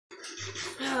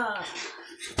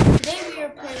Today we are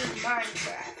playing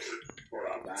Minecraft.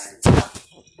 It's tough.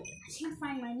 I can't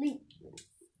find my loot.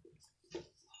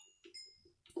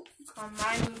 I'm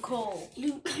mining coal.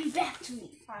 Loot, come back to me.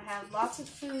 I have lots of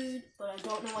food, but I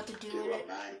don't know what to do with it.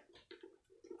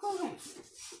 Hold on.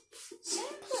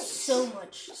 Same place. So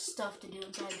much stuff to do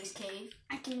inside this cave.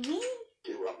 I can read.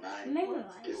 Memorize.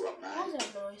 How's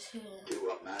that noise here?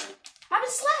 I've been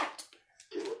slapped.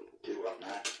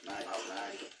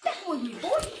 That was me,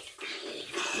 boy.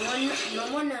 No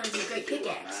one knows a great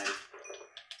pickaxe.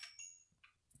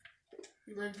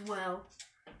 You lived well.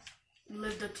 You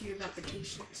lived up to your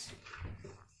reputations.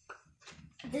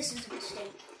 This is a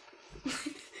mistake.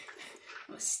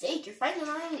 Mistake? You're fighting an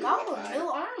iron golem,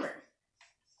 no armor.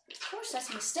 Of course that's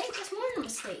a mistake. That's more than a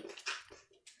mistake.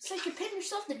 It's like you're pitting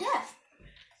yourself to death.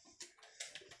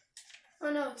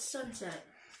 Oh no, it's sunset.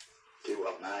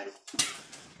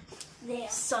 There.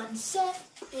 Sunset,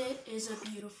 it is a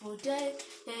beautiful day.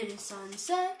 It is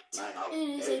sunset, it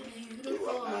is a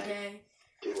beautiful day.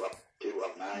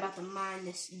 I'm about to mine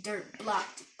this dirt block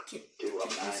to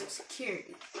get some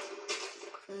security.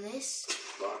 For this,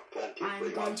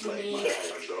 I'm going to make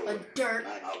a dirt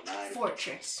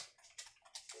fortress.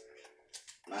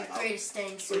 The greatest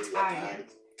thing since iron.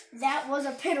 That was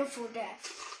a pitiful death.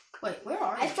 Wait, where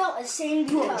are you? I felt ashamed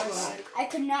because I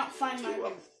could not find my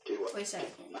loot. Wait a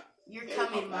second. You're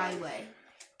coming my way.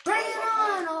 Bring it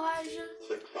on, Elijah.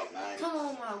 Come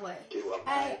on my way.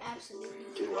 I absolutely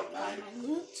could not find my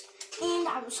loot. And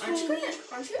I was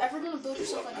Aren't you ever going to build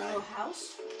yourself like a little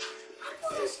house? I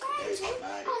was going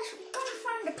to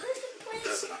find a perfect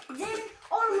place. Then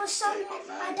all of a sudden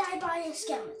I die by a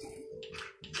skeleton.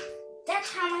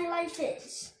 That's how my life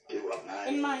is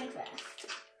in Minecraft.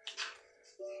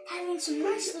 Having some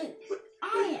nice loot.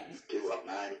 Iron.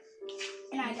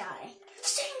 And I die.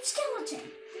 Same skeleton.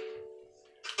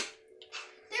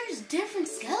 There's different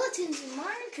skeletons in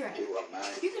Minecraft.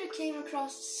 You could have came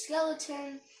across a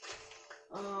skeleton.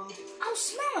 I'll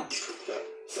smell him.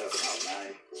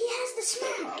 He has the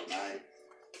smell.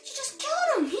 You just killed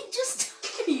him. He just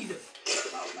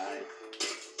died.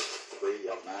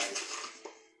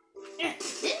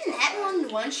 Didn't that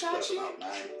one shot you? I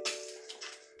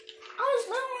was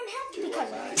low on health because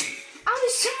of it. I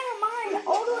was trying to mine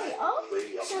all the way up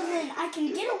so then I can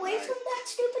get away from that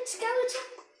stupid skeleton.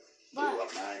 But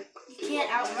you can't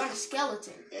outrun a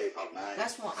skeleton.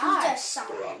 That's what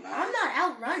I'm not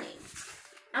outrunning.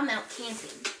 I'm out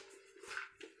camping.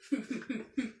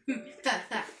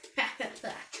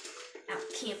 Out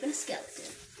camping a skeleton.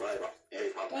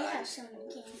 They have some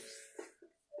camps.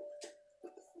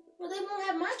 Well, they won't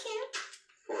have my camp.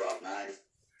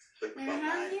 And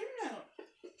how do you know?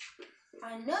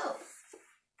 I know.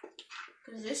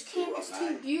 Because this camp is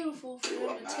too beautiful for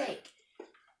them to take.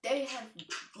 They have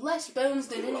less bones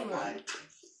than anyone.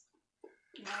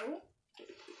 No.